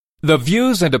The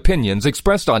views and opinions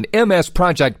expressed on MS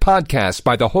Project Podcast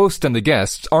by the host and the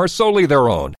guests are solely their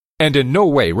own and in no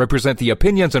way represent the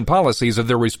opinions and policies of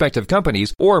their respective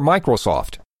companies or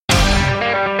Microsoft.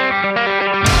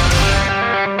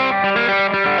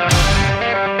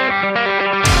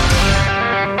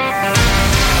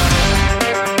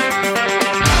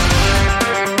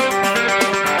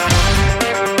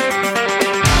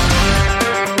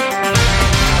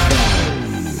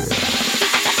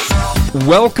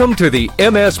 Welcome to the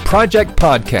MS Project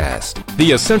Podcast,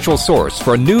 the essential source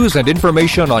for news and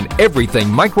information on everything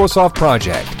Microsoft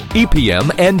Project,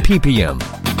 EPM and PPM.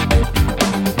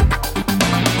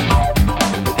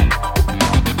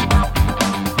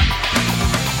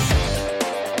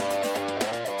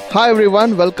 Hi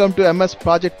everyone, welcome to MS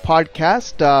Project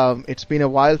Podcast. It's been a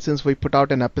while since we put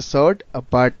out an episode,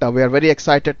 but we are very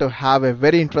excited to have a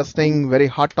very interesting, very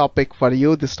hot topic for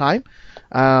you this time.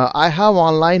 I have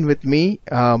online with me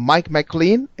Mike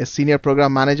McLean, a senior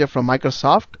program manager from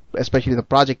Microsoft, especially the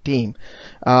project team.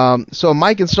 So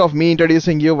Mike, instead of me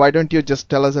introducing you, why don't you just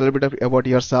tell us a little bit about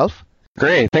yourself?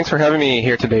 Great. Thanks for having me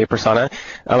here today, Prasanna.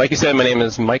 Like you said, my name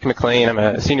is Mike McLean. I'm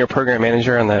a senior program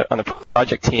manager on the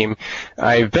project team.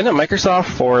 I've been at Microsoft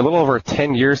for a little over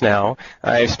 10 years now.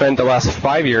 I've spent the last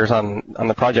 5 years on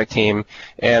the project team,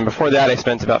 and before that I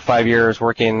spent about 5 years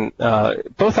working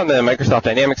both on the Microsoft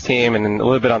Dynamics team and a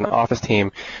little bit on the Office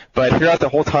team. But throughout the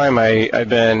whole time I've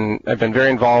been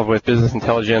very involved with business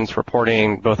intelligence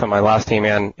reporting, both on my last team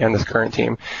and this current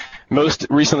team. Most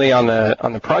recently on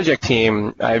the project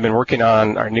team, I've been working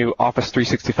on our new Office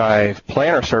 365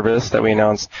 Planner service that we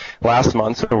announced last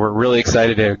month, so we're really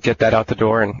excited to get that out the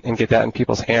door and get that in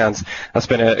people's hands. That's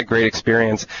been a great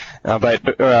experience.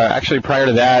 But actually prior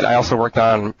to that, I also worked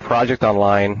on Project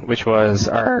Online, which was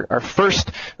our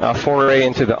first foray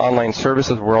into the online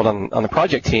services world on the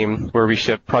project team, where we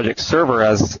shipped Project Server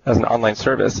as an online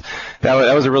service.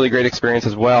 That was a really great experience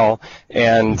as well,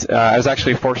 and I was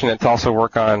actually fortunate to also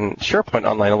work on SharePoint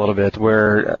Online a little bit,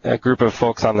 where a group of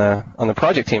folks on the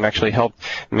project team actually helped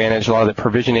manage a lot of the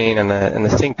provisioning and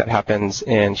the sync that happens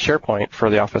in SharePoint for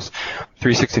the Office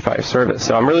 365 service.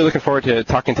 So I'm really looking forward to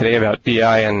talking today about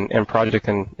BI and project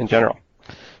in general.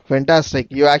 Fantastic.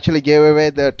 You actually gave away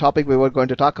the topic we were going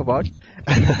to talk about.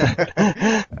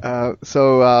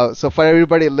 So for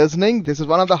everybody listening, this is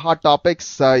one of the hot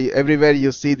topics everywhere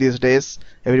you see these days.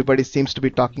 Everybody seems to be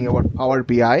talking about Power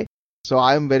BI. So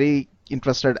I'm very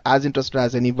interested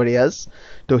as anybody else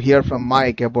to hear from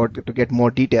Mike to get more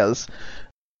details.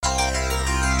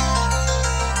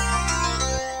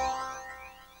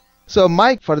 So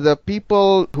Mike, for the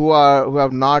people who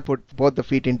have not put both the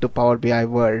feet into Power BI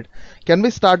world, can we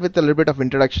start with a little bit of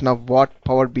introduction of what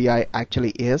Power BI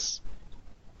actually is?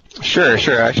 Sure.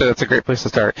 Actually, that's a great place to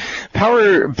start.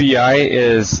 Power BI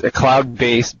is a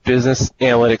cloud-based business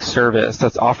analytics service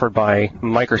that's offered by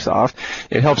Microsoft.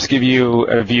 It helps give you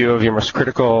a view of your most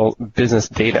critical business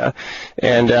data,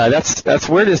 and that's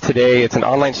where it is today. It's an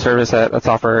online service that's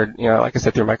offered, like I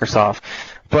said, through Microsoft.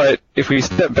 But if we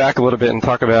step back a little bit and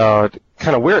talk about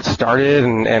kind of where it started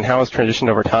and how it's transitioned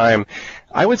over time,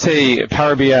 I would say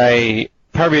Power BI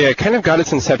kind of got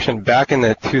its inception back in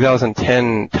the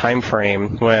 2010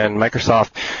 timeframe when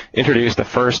Microsoft introduced the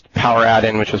first Power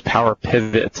add-in, which was Power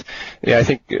Pivot. Yeah, I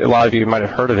think a lot of you might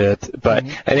have heard of it, but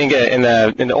I think in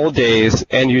the old days,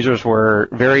 end users were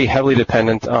very heavily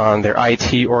dependent on their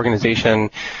IT organization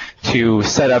to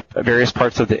set up various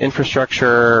parts of the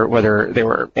infrastructure, whether they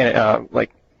were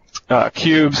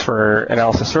cubes for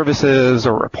analysis services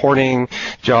or reporting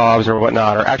jobs or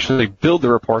whatnot, or actually build the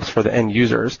reports for the end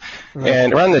users. Right.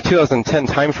 And around the 2010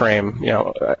 timeframe,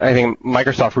 I think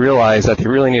Microsoft realized that they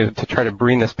really needed to try to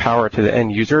bring this power to the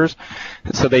end users.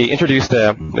 So they introduced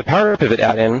the Power Pivot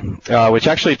add-in, which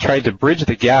actually tried to bridge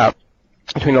the gap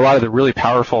between a lot of the really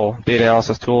powerful data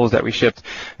analysis tools that we shipped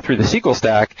through the SQL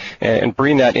stack and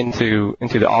bring that into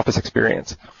the Office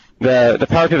experience. The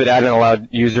Power Pivot add-in allowed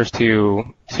users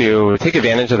to take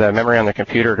advantage of the memory on their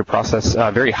computer to process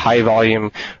very high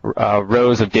volume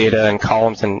rows of data and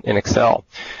columns in Excel.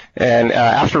 And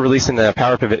after releasing the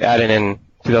Power Pivot add-in in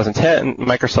 2010,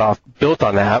 Microsoft built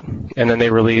on that, and then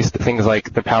they released things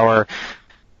like the Power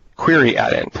Query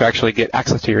add-in to actually get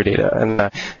access to your data,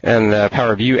 and the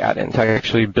Power View add-in to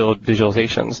actually build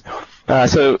visualizations.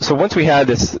 So once we had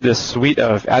this suite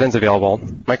of add-ins available,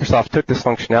 Microsoft took this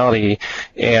functionality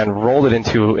and rolled it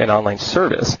into an online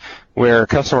service where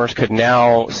customers could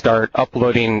now start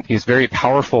uploading these very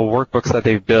powerful workbooks that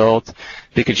they've built.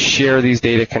 They could share these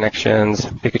data connections.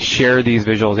 They could share these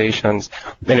visualizations.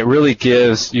 And it really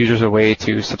gives users a way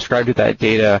to subscribe to that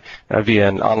data via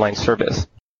an online service.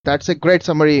 That's a great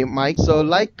summary, Mike. So,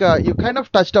 you kind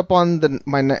of touched upon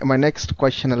my next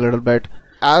question a little bit.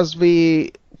 As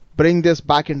we bring this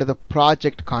back into the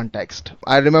project context,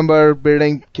 I remember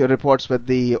building reports with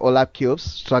the OLAP cubes,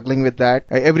 struggling with that.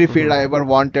 Every field I ever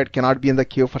wanted cannot be in the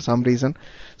cube for some reason.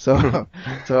 So,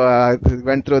 I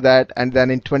went through that, and then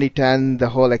in 2010, the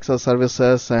whole Excel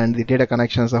services and the data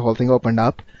connections, the whole thing opened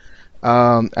up.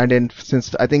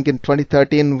 Since I think in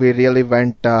 2013 we really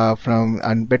went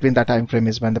and between that time frame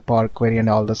is when the Power Query and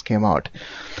all this came out.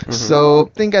 So I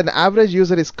think an average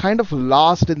user is kind of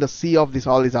lost in the sea of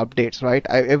all these updates, right?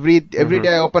 Every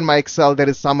day I open my Excel, there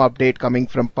is some update coming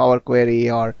from Power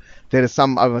Query, or there is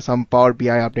some Power BI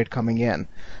update coming in.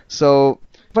 So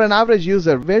for an average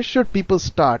user, where should people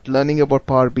start learning about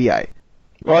Power BI?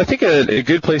 Well, I think a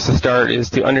good place to start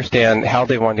is to understand how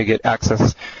they want to get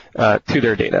access to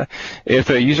their data. If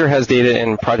a user has data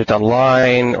in Project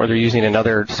Online, or they're using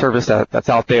another service that's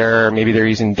out there, maybe they're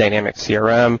using Dynamic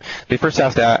CRM, they first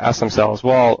have to ask themselves,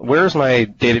 well, where's my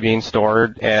data being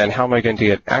stored, and how am I going to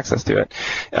get access to it?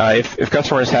 If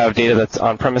customers have data that's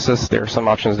on premises, there are some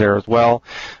options there as well.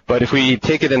 But if we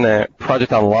take it in the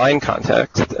Project Online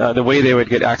context, the way they would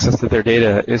get access to their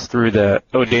data is through the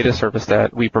OData service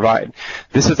that we provide.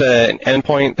 This is an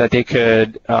endpoint that they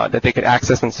could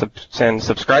access and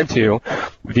subscribe to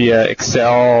via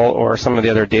Excel or some of the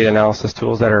other data analysis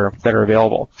tools that are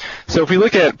available. So if we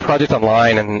look at Project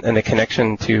Online and the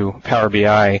connection to Power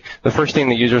BI, the first thing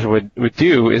the users would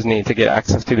do is need to get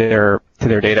access to their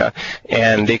data,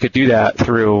 and they could do that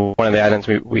through one of the add-ins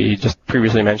we just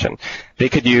previously mentioned. They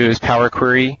could use Power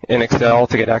Query in Excel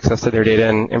to get access to their data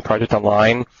in Project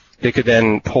Online. They could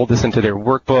then pull this into their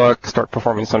workbook, start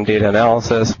performing some data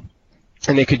analysis,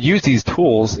 and they could use these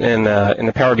tools in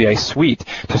the Power BI suite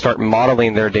to start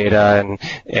modeling their data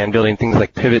and building things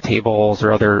like pivot tables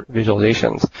or other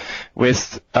visualizations.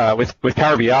 With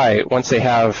Power BI, once they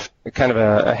have kind of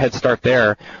a head start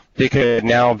there, they could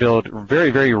now build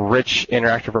very, very rich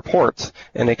interactive reports,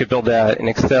 and they could build that in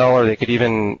Excel, or they could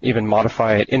even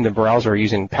modify it in the browser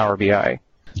using Power BI.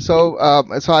 So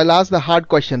I'll ask the hard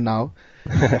question now.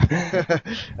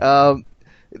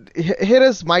 Here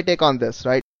is my take on this,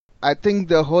 right? I think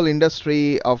the whole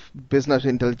industry of business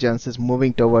intelligence is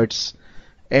moving towards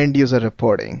end user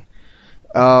reporting.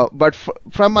 But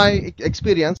from my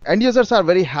experience, end users are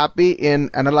very happy in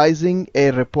analyzing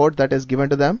a report that is given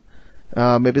to them,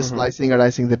 maybe slicing or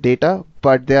dicing the data,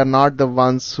 but they are not the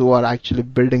ones who are actually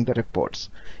building the reports.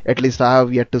 At least I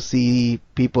have yet to see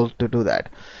people to do that.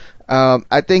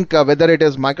 I think whether it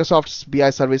is Microsoft's BI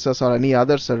services or any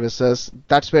other services,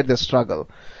 that's where they struggle.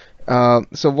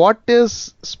 So what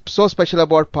is so special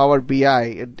about Power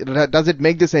BI? Does it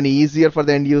make this any easier for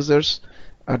the end users?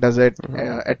 Does it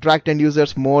attract end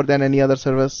users more than any other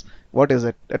service? What is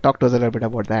it? Talk to us a little bit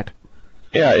about that.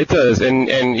 Yeah, it does, and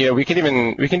we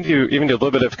can do a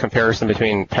little bit of comparison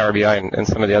between Power BI and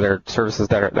some of the other services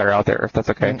that are out there, if that's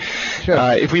okay. Sure.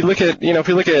 If we look at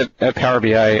Power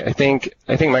BI, I think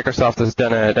Microsoft has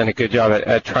done a good job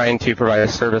at trying to provide a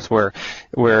service where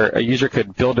a user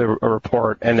could build a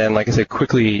report and then, like I said,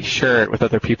 quickly share it with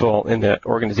other people in the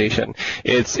organization.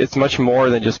 It's much more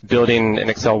than just building an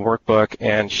Excel workbook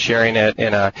and sharing it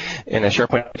in a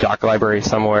SharePoint doc library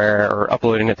somewhere, or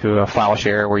uploading it to a file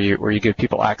share where you give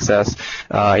people access,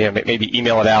 maybe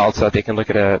email it out so that they can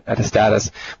look at a status.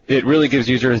 It really gives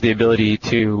users the ability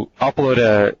to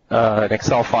upload an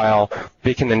Excel file.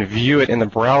 They can then view it in the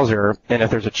browser, and if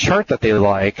there's a chart that they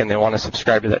like and they want to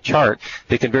subscribe to that chart,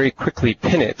 they can very quickly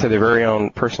pin it to their very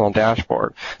own personal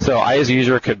dashboard. So I, as a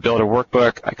user, could build a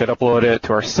workbook. I could upload it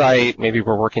to our site. Maybe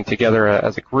we're working together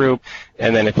as a group,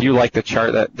 and then if you like the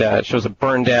chart that shows a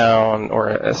burn down or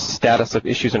a status of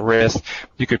issues and risks,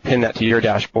 you could pin that to your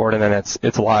dashboard, and then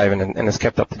it's live and it's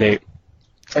kept up to date.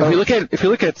 If we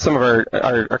look at some of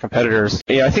our competitors,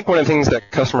 I think one of the things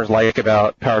that customers like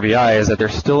about Power BI is that they're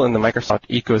still in the Microsoft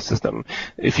ecosystem.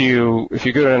 If you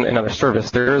go to another service,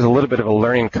 there is a little bit of a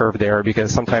learning curve there,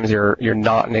 because sometimes you're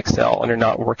not in Excel and you're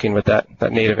not working with that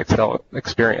native Excel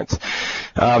experience.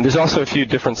 There's also a few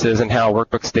differences in how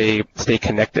workbooks stay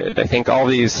connected. I think all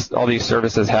these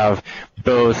services have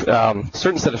both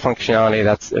certain set of functionality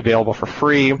that's available for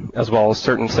free, as well as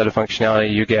certain set of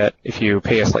functionality you get if you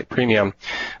pay us like premium.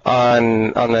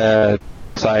 On the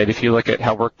side, if you look at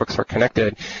how workbooks are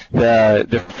connected,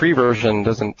 the free version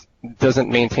doesn't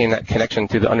maintain that connection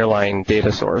to the underlying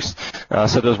data source.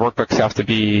 So those workbooks have to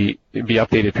be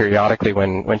updated periodically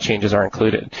when changes are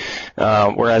included.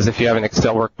 Whereas if you have an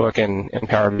Excel workbook in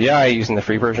Power BI using the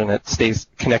free version, it stays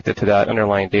connected to that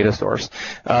underlying data source.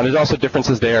 There's also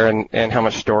differences there in how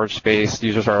much storage space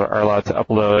users are allowed to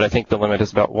upload. I think the limit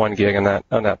is about 1 gig on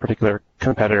that particular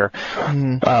competitor.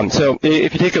 So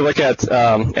if you take a look at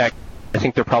I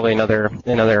think they're probably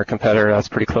another competitor that's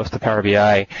pretty close to Power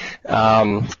BI.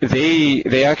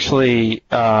 They actually,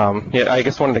 I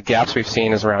guess one of the gaps we've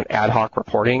seen is around ad hoc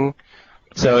reporting.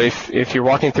 So if you're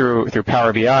walking through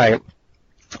Power BI,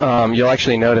 you'll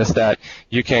actually notice that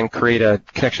you can create a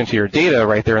connection to your data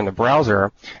right there in the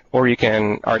browser, or you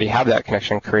can already have that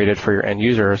connection created for your end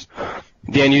users.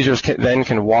 The end users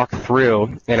can walk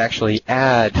through and actually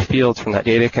add fields from that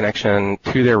data connection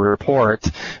to their report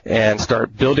and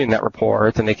start building that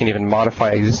report, and they can even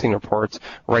modify existing reports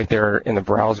right there in the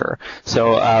browser.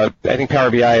 So I think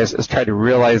Power BI has tried to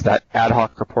realize that ad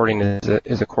hoc reporting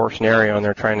is a core scenario, and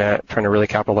they're trying to really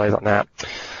capitalize on that.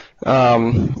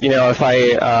 If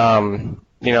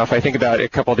I think about a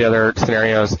couple of the other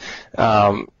scenarios,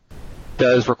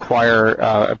 does require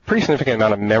a pretty significant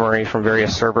amount of memory from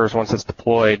various servers once it's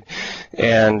deployed,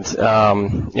 and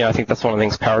I think that's one of the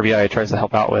things Power BI tries to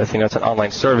help out with. It's an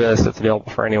online service that's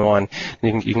available for anyone,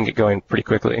 and you can get going pretty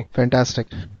quickly. Fantastic.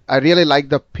 I really like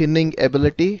the pinning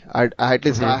ability.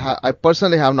 I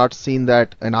personally have not seen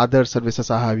that in other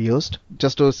services I have used.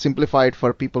 Just to simplify it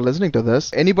for people listening to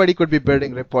this, anybody could be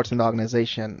building reports in the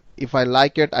organization. If I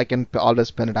like it, I can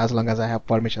always pin it as long as I have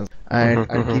permissions and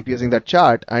keep using that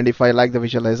chart. And if I like the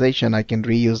visualization, I can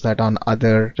reuse that on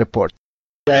other reports.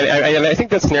 Yeah, and I think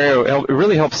that scenario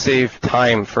really helps save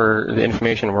time for the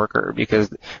information worker, because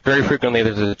very frequently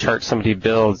there's a chart somebody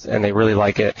builds and they really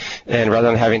like it, and rather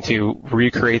than having to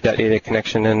recreate that data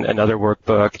connection in another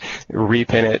workbook,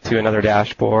 repin it to another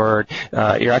dashboard,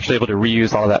 you're actually able to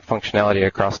reuse all of that functionality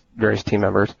across various team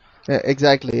members. Yeah,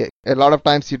 exactly. A lot of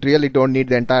times you really don't need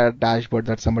the entire dashboard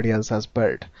that somebody else has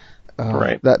built.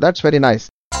 Right. That's very nice.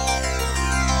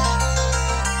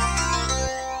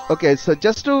 Okay, so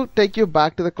just to take you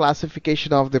back to the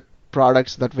classification of the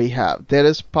products that we have, there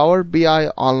is Power BI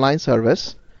Online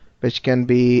Service, which can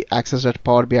be accessed at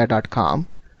powerbi.com,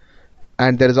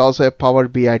 and there is also a Power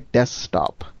BI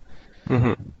Desktop.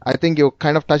 I think you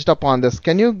kind of touched upon this.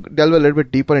 Can you delve a little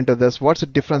bit deeper into this? What's the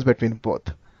difference between both?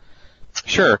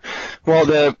 Sure. Well,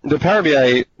 the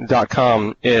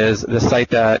powerbi.com is the site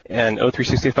that an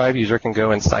O365 user can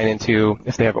go and sign into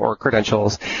if they have Oracle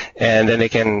credentials, and then they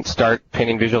can start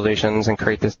pinning visualizations and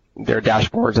create their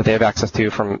dashboards that they have access to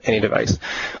from any device.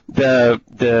 The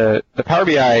Power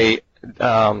BI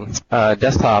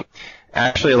desktop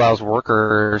actually allows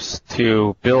workers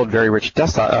to build very rich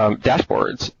desktop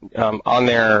dashboards on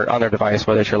their device,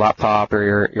 whether it's your laptop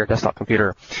or your desktop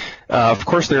computer. Of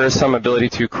course, there is some ability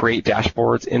to create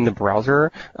dashboards in the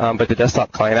browser, but the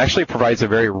desktop client actually provides a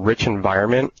very rich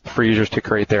environment for users to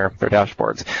create their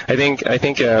dashboards. I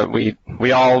think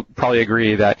we all probably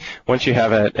agree that once you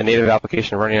have a native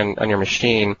application running on your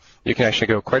machine, you can actually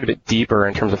go quite a bit deeper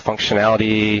in terms of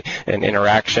functionality and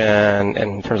interaction, and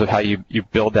in terms of how you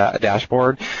build that dashboard.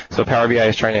 So Power BI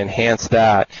is trying to enhance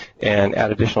that and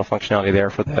add additional functionality there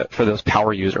for those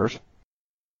power users.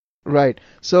 Right.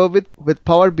 So with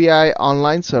Power BI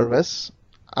Online Service,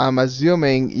 I'm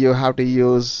assuming you have to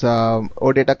use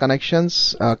OData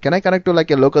connections. Can I connect to like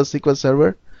a local SQL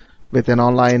server with an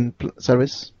online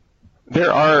service?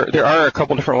 There are a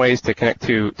couple different ways to connect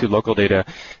to local data,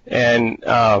 and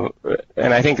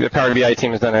I think the Power BI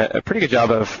team has done a pretty good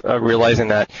job of realizing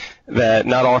that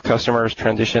not all customers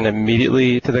transition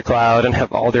immediately to the cloud and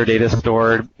have all their data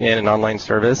stored in an online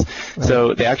service. Right.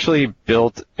 So they actually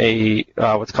built a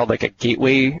what's called like a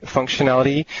gateway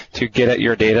functionality to get at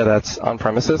your data that's on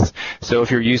premises. So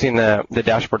if you're using the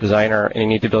dashboard designer and you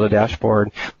need to build a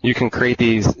dashboard, you can create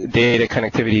these data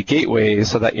connectivity gateways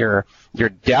so that your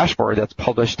dashboard that's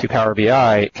published to Power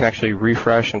BI can actually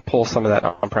refresh and pull some of that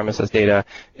on-premises data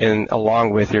in along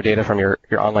with your data from your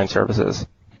online services.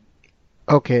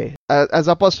 Okay. As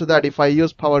opposed to that, if I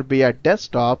use Power BI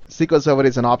Desktop, SQL Server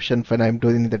is an option when I'm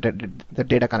doing the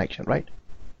data connection, right?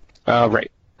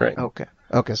 Right. Okay.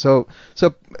 So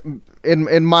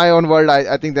in my own world,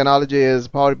 I think the analogy is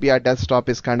Power BI Desktop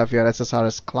is kind of your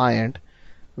SSRS client,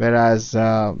 whereas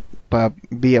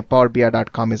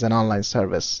powerbi.com is an online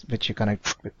service which you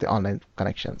connect with the online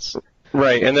connections.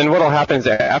 Right, and then what will happen is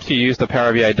that after you use the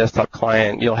Power BI desktop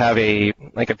client, you'll have a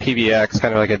PBX,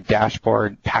 kind of like a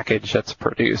dashboard package that's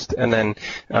produced, and then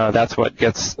that's what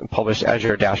gets published as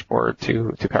your dashboard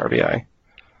to Power BI.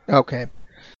 Okay.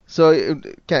 So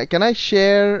can I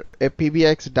share a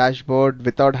PBX dashboard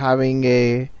without having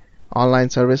a online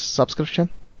service subscription?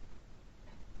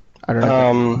 I don't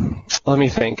know. Let me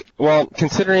think. Well,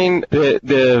 considering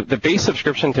the base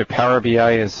subscription to Power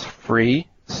BI is free,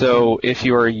 so if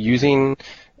you are using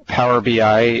Power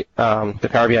BI, the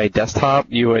Power BI desktop,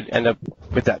 you would end up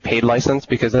with that paid license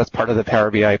because that's part of the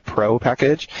Power BI Pro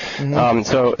package. Mm-hmm.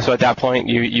 So at that point,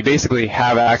 you basically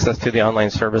have access to the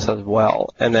online service as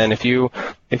well. And then if you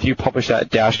publish that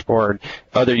dashboard,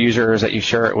 other users that you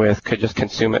share it with could just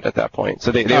consume it at that point.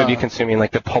 So they would be consuming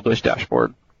like the published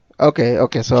dashboard. Okay.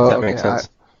 So That makes sense.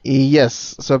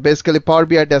 Yes. So basically, Power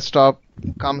BI Desktop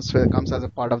comes as a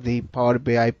part of the Power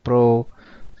BI Pro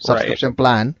subscription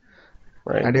plan.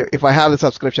 Right. And if I have the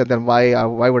subscription, then why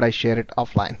would I share it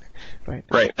offline? Right.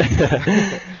 Right.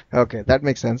 Okay, that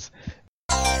makes sense.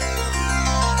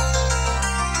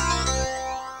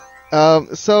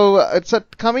 So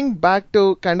coming back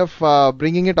to kind of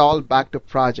bringing it all back to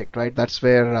project, right? That's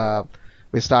where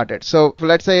we started. So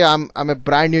let's say I'm a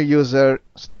brand new user,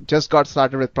 just got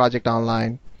started with Project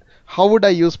Online. How would I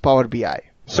use Power BI?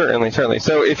 Certainly.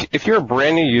 So if you're a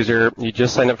brand new user, you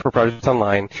just signed up for Project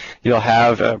Online, you'll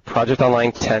have a Project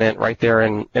Online tenant right there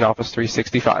in Office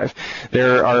 365.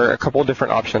 There are a couple of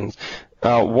different options.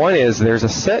 One is there's a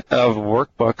set of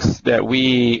workbooks that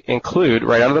we include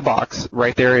right out of the box,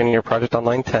 right there in your Project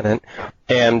Online tenant,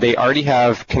 and they already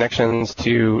have connections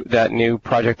to that new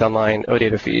Project Online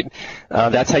OData feed.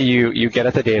 That's how you get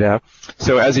at the data.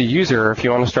 So as a user, if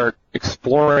you want to start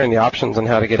exploring the options on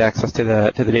how to get access to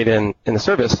the data in the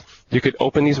service, you could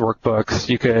open these workbooks,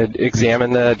 you could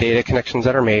examine the data connections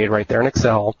that are made right there in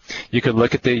Excel, you could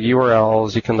look at the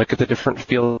URLs, you can look at the different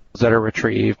fields that are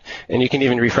retrieved, and you can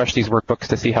even refresh these workbooks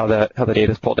to see how the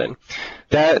data is pulled in.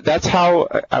 That's how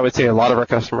I would say a lot of our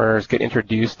customers get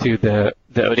introduced to the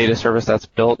OData service that's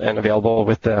built and available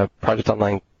with the Project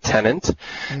Online tenant.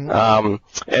 Mm-hmm.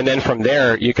 And then from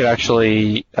there, you could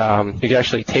actually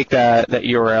take that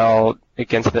URL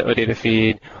against the OData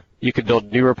feed. You could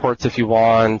build new reports if you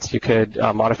want. You could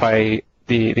modify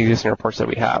the existing reports that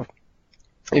we have.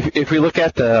 If we look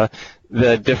at the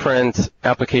different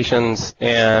applications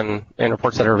and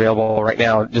reports that are available right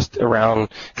now, just around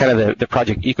kind of the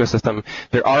project ecosystem,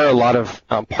 there are a lot of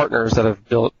partners that have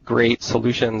built great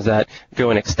solutions that go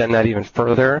and extend that even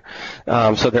further.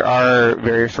 So there are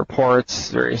various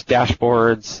reports, various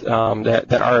dashboards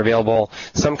that are available.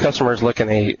 Some customers look and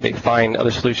they find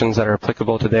other solutions that are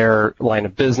applicable to their line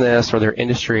of business or their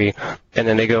industry, and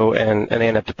then they go and they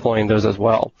end up deploying those as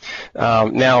well.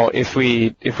 Now, if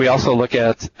we also look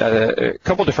at a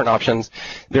couple different options,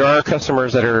 there are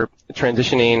customers that are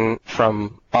transitioning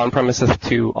from on-premises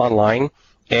to online,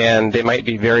 and they might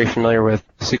be very familiar with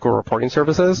SQL reporting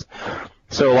services.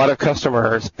 So a lot of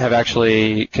customers have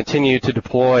actually continued to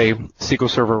deploy SQL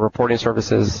Server reporting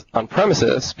services on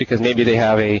premises because maybe they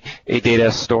have a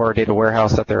data store, data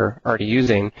warehouse that they're already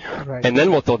using. Right. And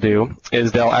then what they'll do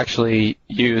is they'll actually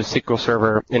use SQL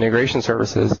Server integration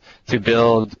services to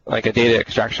build like a data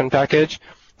extraction package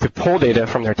to pull data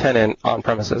from their tenant on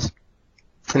premises.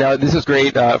 Now, this is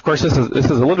great. Of course, this is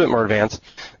a little bit more advanced,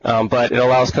 but it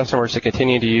allows customers to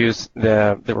continue to use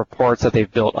the reports that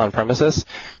they've built on premises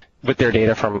with their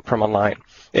data from online.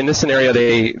 In this scenario,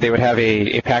 they would have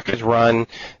a package run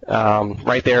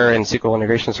right there in SQL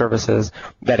integration services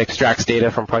that extracts data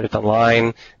from Project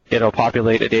Online. It'll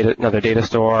populate another data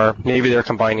store. Maybe they're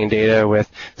combining data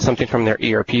with something from their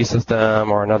ERP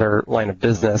system or another line of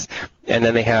business, and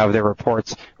then they have their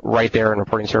reports right there in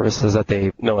reporting services that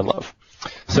they know and love.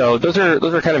 So those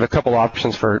are kind of a couple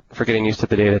options for getting used to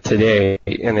the data today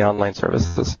in the online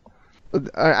services.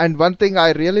 And one thing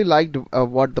I really liked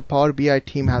what the Power BI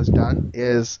team has done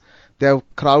is they have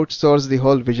crowdsourced the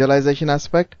whole visualization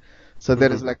aspect. So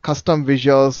there is like custom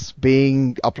visuals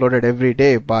being uploaded every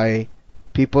day by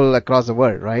people across the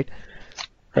world, right?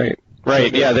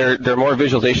 Right. Yeah, there are more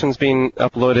visualizations being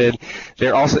uploaded.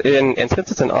 They're also and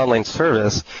since it's an online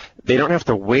service, they don't have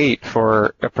to wait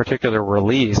for a particular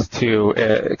release to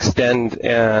extend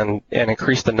and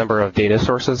increase the number of data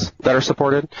sources that are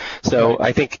supported. So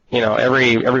I think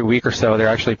every week or so they're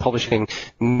actually publishing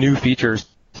new features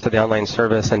to the online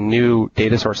service and new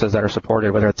data sources that are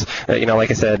supported, whether it's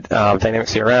like I said, Dynamic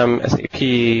CRM, SAP,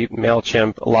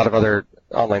 MailChimp, a lot of other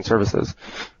online services.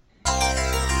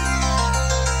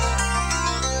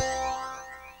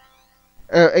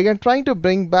 Again, trying to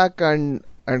bring back and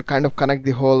kind of connect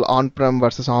the whole on-prem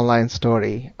versus online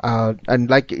story. And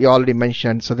like you already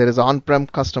mentioned, so there is on-prem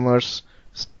customers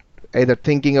either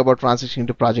thinking about transitioning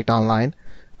to Project Online,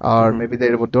 or maybe they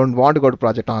don't want to go to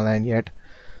Project Online yet.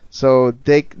 So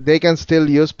they can still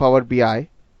use Power BI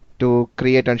to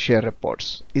create and share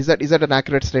reports. Is that an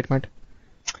accurate statement?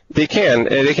 They can.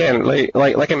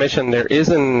 Like I mentioned, there is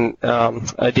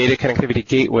a data connectivity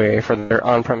gateway for their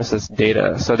on-premises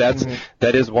data. So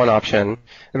that is one option.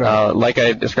 Right. Like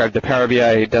I described, the Power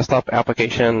BI desktop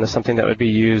application is something that would be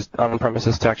used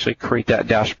on-premises to actually create that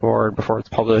dashboard before it's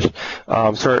published.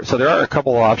 So there are a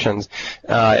couple of options,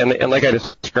 and like I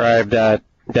described, that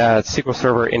SQL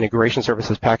Server Integration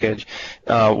Services package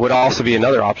would also be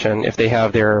another option if they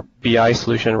have their BI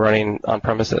solution running on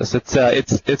premises.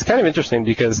 It's kind of interesting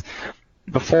because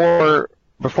before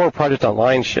Project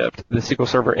Online shipped, the SQL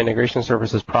Server Integration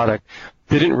Services product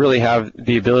didn't really have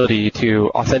the ability to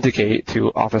authenticate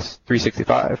to Office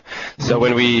 365. So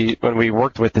when we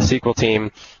worked with the SQL team,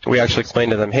 we actually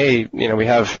explained to them, hey, we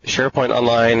have SharePoint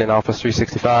Online in Office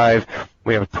 365,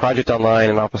 we have Project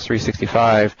Online in Office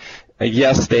 365.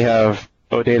 Yes, they have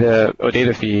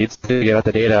OData feeds to get at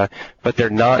the data, but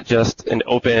they're not just an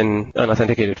open,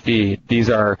 unauthenticated feed. These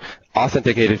are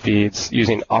authenticated feeds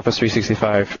using Office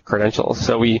 365 credentials.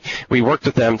 So we worked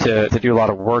with them to do a lot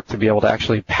of work to be able to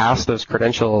actually pass those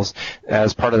credentials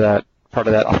as part of that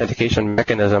authentication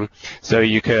mechanism, so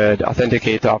you could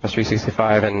authenticate to Office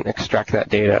 365 and extract that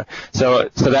data. So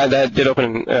that did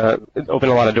open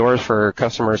a lot of doors for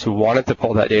customers who wanted to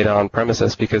pull that data on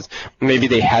premises because maybe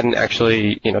they hadn't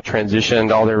actually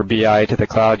transitioned all their BI to the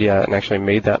cloud yet and actually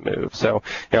made that move. So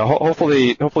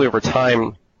hopefully over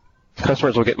time,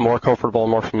 customers will get more comfortable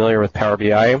and more familiar with Power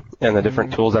BI and the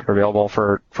different tools that are available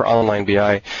for online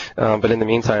BI. But in the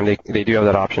meantime, they do have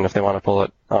that option if they want to pull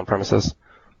it on premises.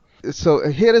 So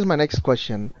here is my next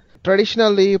question.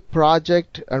 Traditionally,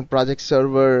 Project and Project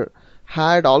Server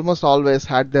had almost always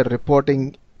had their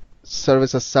reporting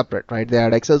services separate, right? They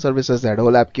had Excel services, they had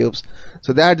OLAP cubes,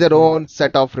 so they had their own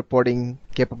set of reporting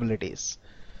capabilities.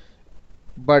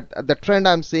 But the trend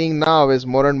I'm seeing now is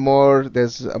more and more,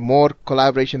 there's more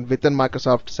collaboration within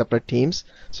Microsoft separate teams.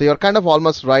 So you're kind of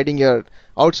almost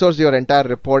outsource your entire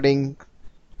reporting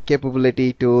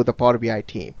capability to the Power BI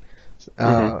team.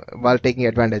 While taking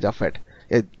advantage of it.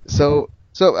 So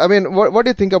I mean, what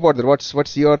do you think about that?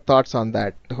 What's your thoughts on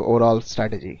that overall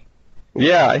strategy?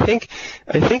 Yeah, I think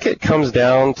it comes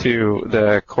down to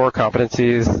the core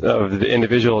competencies of the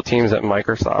individual teams at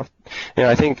Microsoft.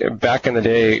 I think back in the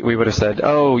day we would have said,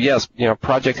 oh yes,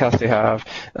 Project has to have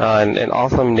an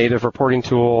awesome native reporting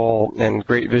tool and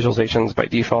great visualizations by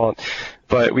default.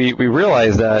 But we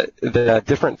realize that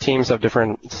different teams have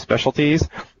different specialties,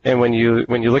 and when you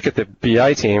look at the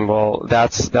BI team, well,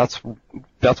 that's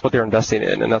what they're investing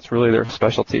in, and that's really their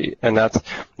specialty, and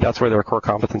that's where their core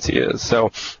competency is.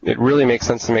 So it really makes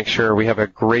sense to make sure we have a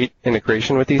great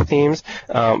integration with these teams,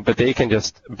 but they can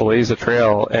just blaze a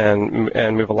trail and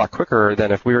move a lot quicker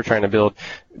than if we were trying to build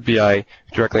BI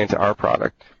directly into our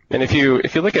product. And if you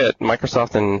look at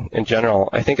Microsoft in general,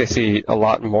 I think I see a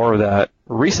lot more of that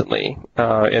recently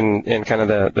in kind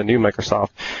of the new Microsoft,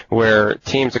 where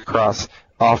teams across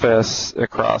Office,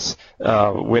 across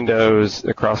Windows,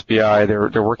 across BI, they're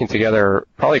working together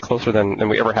probably closer than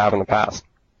we ever have in the past.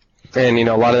 And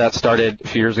a lot of that started a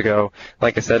few years ago,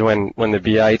 like I said, when the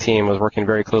BI team was working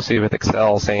very closely with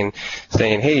Excel, saying,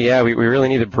 hey, yeah, we really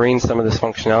need to bring some of this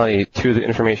functionality to the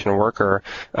information worker.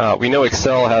 We know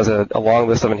Excel has a long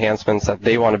list of enhancements that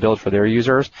they want to build for their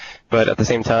users, but at the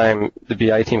same time, the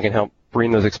BI team can help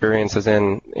bring those experiences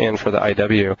in for the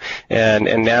IW.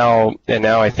 And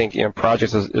now I think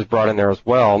Projects is brought in there as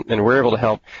well, and we're able to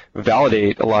help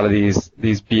validate a lot of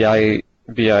these BI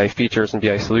features and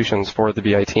BI solutions for the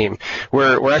BI team.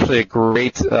 We're actually a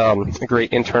great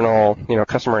internal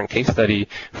customer and case study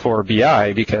for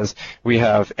BI because we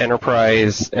have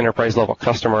enterprise level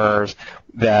customers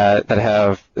that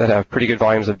have pretty good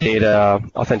volumes of data,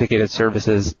 authenticated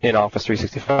services in Office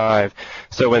 365.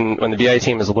 So when the BI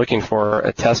team is looking for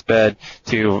a test bed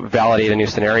to validate a new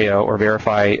scenario or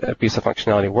verify a piece of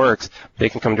functionality works, they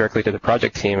can come directly to the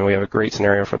project team, and we have a great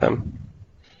scenario for them.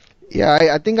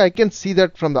 Yeah, I think I can see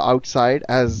that from the outside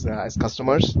as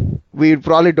customers. We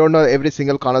probably don't know every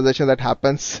single conversation that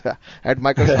happens at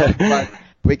Microsoft, but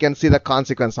we can see the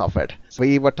consequence of it. So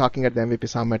we were talking at the MVP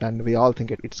Summit, and we all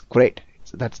think it's great.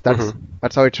 So that's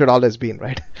how it should always be,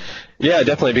 right? Yeah,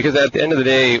 definitely. Because at the end of the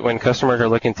day, when customers are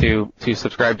looking to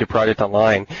subscribe to Project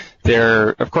Online,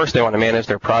 of course they want to manage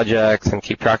their projects and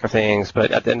keep track of things.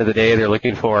 But at the end of the day, they're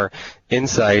looking for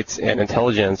insights and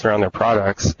intelligence around their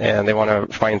products, and they want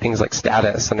to find things like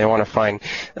status, and they want to find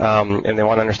and they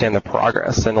want to understand the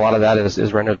progress. And a lot of that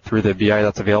is rendered through the BI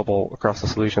that's available across the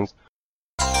solutions.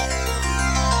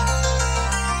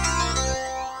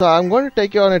 So I'm going to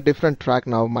take you on a different track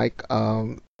now, Mike.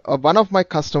 One of my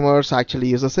customers actually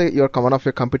uses one of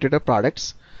your competitor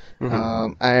products.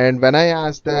 And when I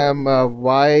asked them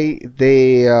why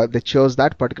they chose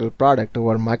that particular product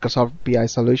over Microsoft BI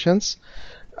solutions,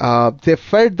 they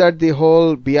felt that the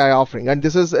whole BI offering, and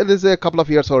it is a couple of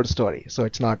years old story, so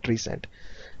it's not recent.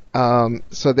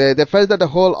 So they felt that the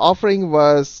whole offering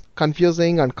was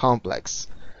confusing and complex.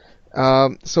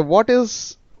 So what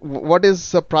is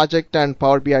the project and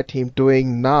Power BI team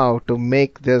doing now to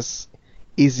make this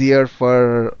easier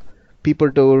for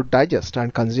people to digest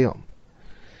and consume?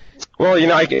 Well,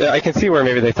 I can see where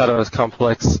maybe they thought it was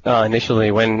complex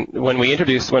initially. When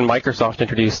Microsoft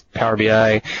introduced Power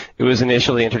BI, it was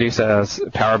initially introduced as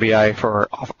Power BI for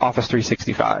Office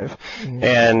 365,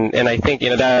 and I think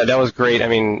that was great. I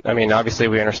mean, obviously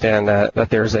we understand that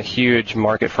there's a huge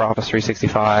market for Office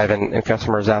 365, and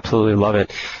customers absolutely love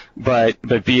it. But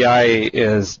BI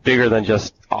is bigger than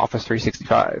just Office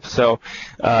 365. So,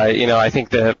 I think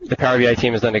the Power BI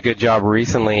team has done a good job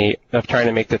recently of trying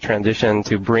to make the transition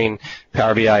to bring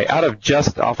Power BI out of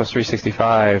just Office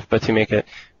 365, but to make it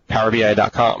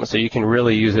PowerBI.com, so you can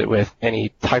really use it with any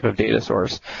type of data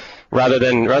source. Rather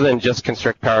than just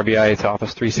constrict Power BI to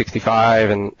Office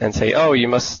 365 and say, oh, you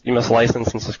must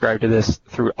license and subscribe to this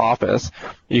through Office,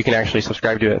 you can actually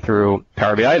subscribe to it through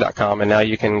PowerBI.com, and now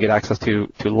you can get access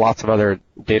to lots of other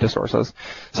data sources.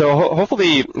 So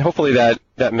hopefully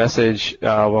that message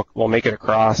will make it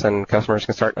across, and customers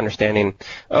can start understanding,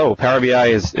 oh, Power BI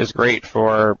is great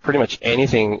for pretty much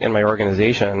anything in my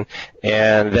organization,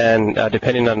 and then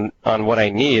depending on what I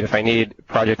need, if I need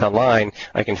Project Online,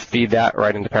 I can feed that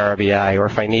right into Power BI, or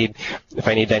if I need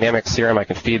Dynamics CRM, I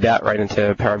can feed that right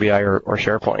into Power BI or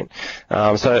SharePoint.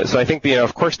 So I think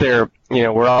of course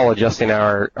we're all adjusting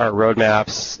our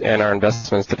roadmaps and our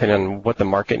investments depending on what the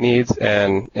market needs,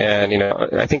 and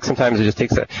I think sometimes it just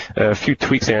takes a few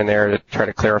tweaks here and there to try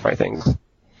to clarify things.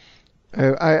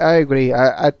 I agree.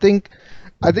 I think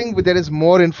there is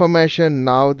more information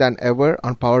now than ever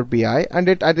on Power BI,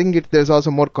 and I think there's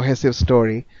also more cohesive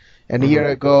story. And a year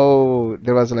ago,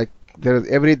 there was a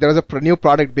new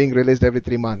product being released every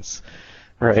 3 months.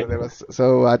 Right.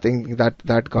 So I think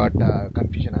that got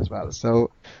confusion as well.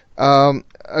 So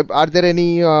are there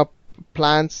any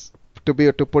plans to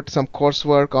put some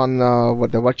coursework on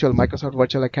the Microsoft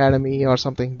Virtual Academy or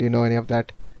something? Do you know any of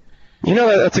that?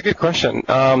 That's a good question.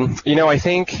 I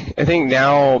think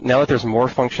now that there's more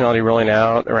functionality rolling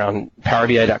out around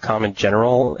PowerBI.com in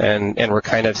general, and we're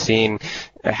kind of seeing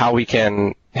how we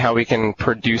can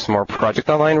produce more Project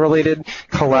Online related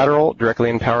collateral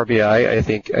directly in Power BI. I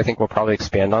think we'll probably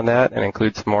expand on that and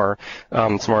include some more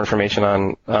information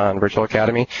on Virtual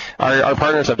Academy. Our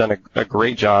partners have done a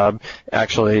great job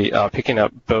actually picking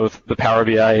up both the Power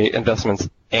BI investments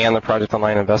and the Project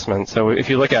Online investment. So if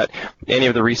you look at any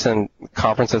of the recent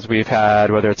conferences we've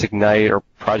had, whether it's Ignite or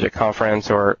Project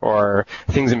Conference or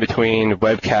things in between,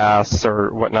 webcasts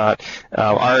or whatnot,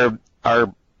 our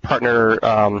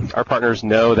partners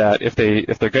know that if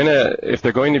they're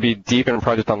going to be deep in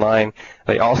Project Online,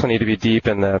 they also need to be deep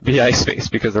in the BI space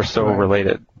because they're so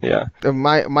related. Yeah.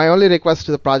 My only request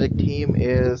to the project team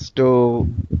is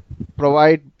to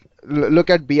look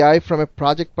at BI from a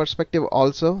project perspective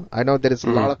also. I know there is a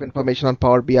lot of information on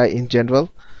Power BI in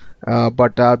general,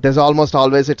 but there's almost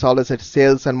always it's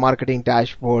sales and marketing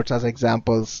dashboards as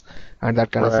examples and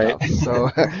that kind of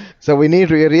stuff. So we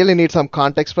really need some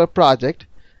context for project,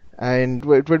 and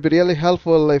it would be really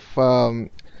helpful if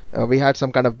we had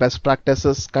some kind of best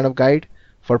practices kind of guide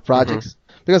for projects,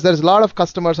 because there's a lot of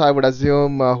customers, I would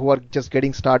assume, who are just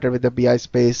getting started with the BI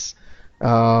space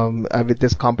with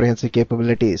this comprehensive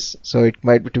capabilities. So it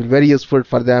might be very useful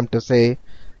for them to say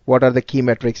what are the key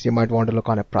metrics you might want to look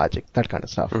on a project, that kind of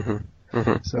stuff.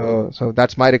 So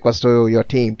that's my request to your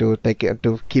team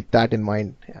to keep that in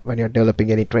mind when you're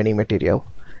developing any training material.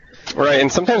 Right,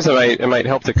 and sometimes it might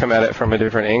help to come at it from a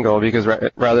different angle, because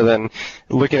rather than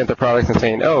looking at the product and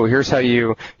saying, oh, here's how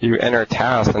you enter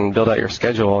tasks and build out your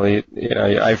schedule,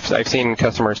 I've seen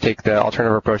customers take the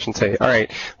alternative approach and say, all right,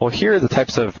 well, here are the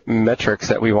types of metrics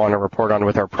that we want to report on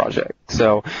with our project.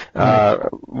 So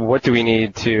what do we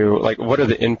need what are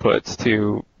the inputs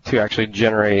to actually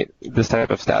generate this type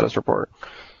of status report?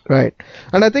 Right.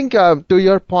 And I think to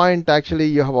your point, actually,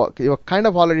 you have kind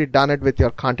of already done it with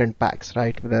your content packs,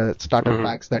 right? The starter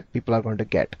packs that people are going to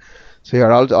get. So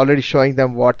you're already showing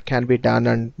them what can be done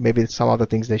and maybe some of the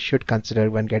things they should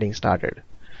consider when getting started.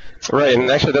 Right,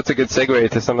 and actually that's a good segue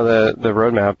to some of the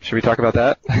roadmap. Should we talk about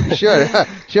that?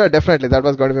 Sure, definitely. That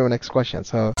was going to be my next question.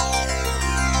 So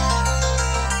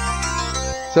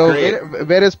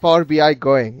where is Power BI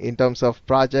going in terms of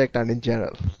project and in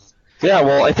general? Yeah,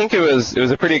 well, I think it was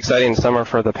a pretty exciting summer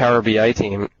for the Power BI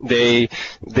team. They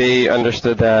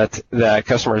understood that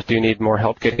customers do need more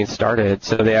help getting started,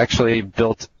 so they actually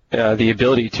built the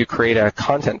ability to create a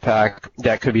content pack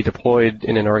that could be deployed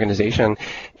in an organization,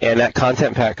 and that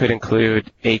content pack could include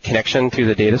a connection to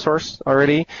the data source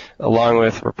already, along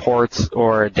with reports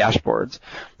or dashboards.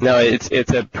 Now, it's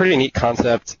a pretty neat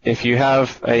concept. If you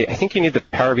have, I think you need the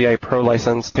Power BI Pro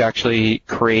license to actually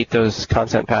create those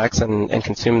content packs and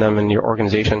consume them in your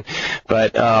organization.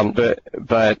 But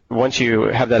once you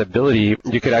have that ability,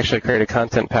 you could actually create a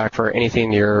content pack for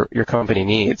anything your company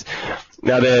needs.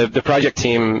 Now, the project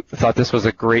team thought this was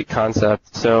a great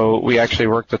concept, so we actually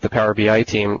worked with the Power BI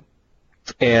team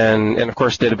and of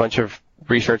course did a bunch of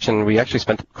research, and we actually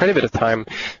spent quite a bit of time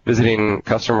visiting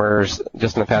customers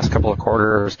just in the past couple of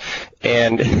quarters,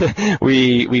 and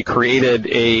we created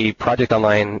a Project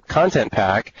Online content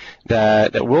pack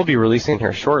that we'll be releasing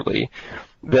here shortly.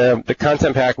 The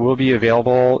content pack will be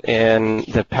available in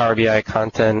the Power BI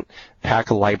content pack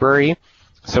library.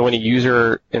 So when a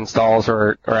user installs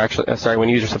when a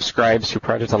user subscribes to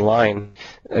Project Online,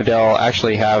 they'll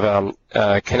actually have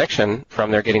a connection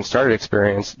from their getting started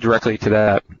experience directly to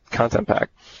that content pack.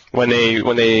 When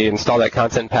they install that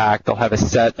content pack, they'll have a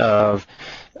set of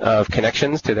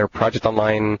connections to their Project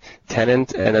Online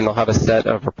tenant, and then they'll have a set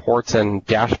of reports and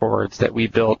dashboards that we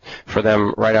built for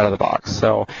them right out of the box.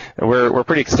 So we're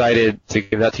pretty excited to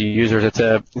give that to users. It's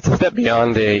a step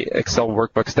beyond the Excel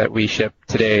workbooks that we ship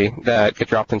today that get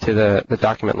dropped into the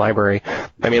document library.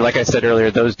 I mean, like I said earlier,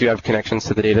 those do have connections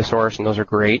to the data source, and those are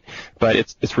great, but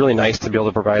it's really nice to be able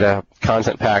to provide a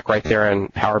content pack right there in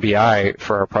Power BI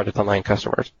for our Project Online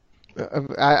customers.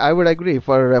 I would agree.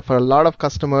 For a lot of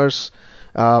customers,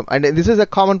 and this is a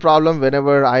common problem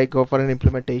whenever I go for an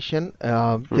implementation.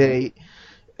 They,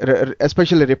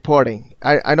 especially reporting.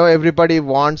 I know everybody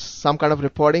wants some kind of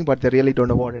reporting, but they really don't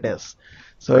know what it is.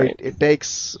 So right. it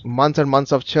takes months and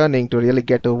months of churning to really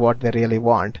get to what they really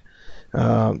want.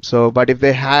 But if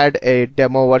they had a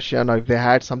demo version, or if they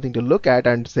had something to look at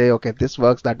and say, okay, this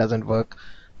works, that doesn't work,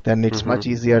 then it's much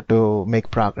easier to make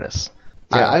progress.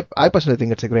 Yeah. I personally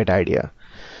think it's a great idea.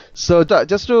 So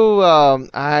just to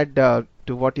add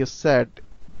to what you said,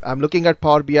 I'm looking at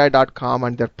PowerBI.com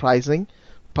and their pricing.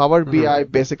 Power BI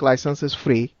basic license is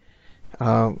free.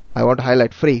 I want to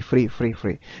highlight free.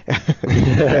 Right.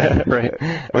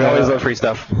 We always love free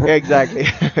stuff. Exactly.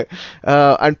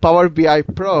 And Power BI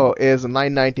Pro is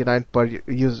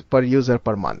 $9.99 per user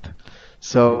per month.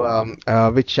 So,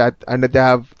 and they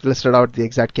have listed out the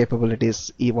exact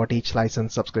capabilities, what each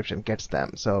license subscription gets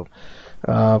them. So,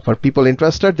 for people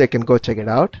interested, they can go check it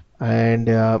out. And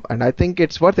I think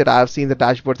it's worth it. I've seen the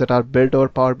dashboards that are built over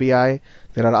Power BI.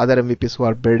 There are other MVPs who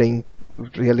are building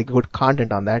really good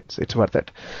content on that. So it's worth it.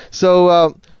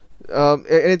 So,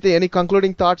 any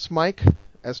concluding thoughts, Mike,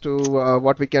 as to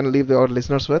what we can leave our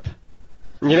listeners with?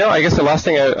 I guess the last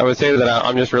thing I would say is that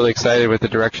I'm just really excited with the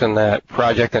direction that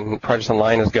Project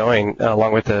Online is going,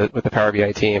 along with the Power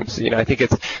BI teams. I think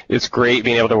it's great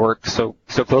being able to work so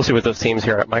closely with those teams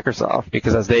here at Microsoft,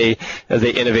 because as they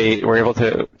innovate, we're able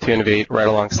to innovate right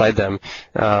alongside them.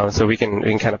 So we can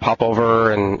kind of pop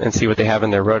over and see what they have in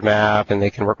their roadmap, and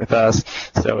they can work with us.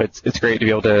 So it's great to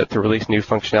be able to release new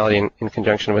functionality in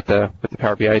conjunction with the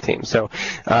Power BI team. So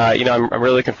I'm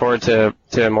really looking forward to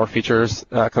more features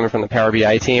coming from the Power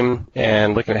BI team,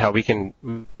 and looking at how we can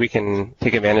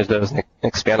take advantage of those and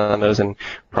expand on those in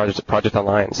Project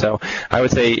Online. So I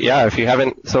would say, if you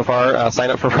haven't so far, sign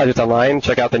up for Project Online,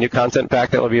 check out the new content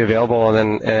pack that will be available,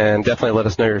 and definitely let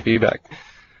us know your feedback.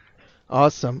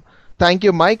 Awesome. Thank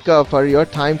you, Mike, for your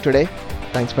time today.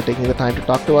 Thanks for taking the time to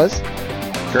talk to us.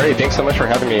 Great. Thanks so much for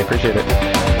having me. Appreciate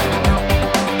it.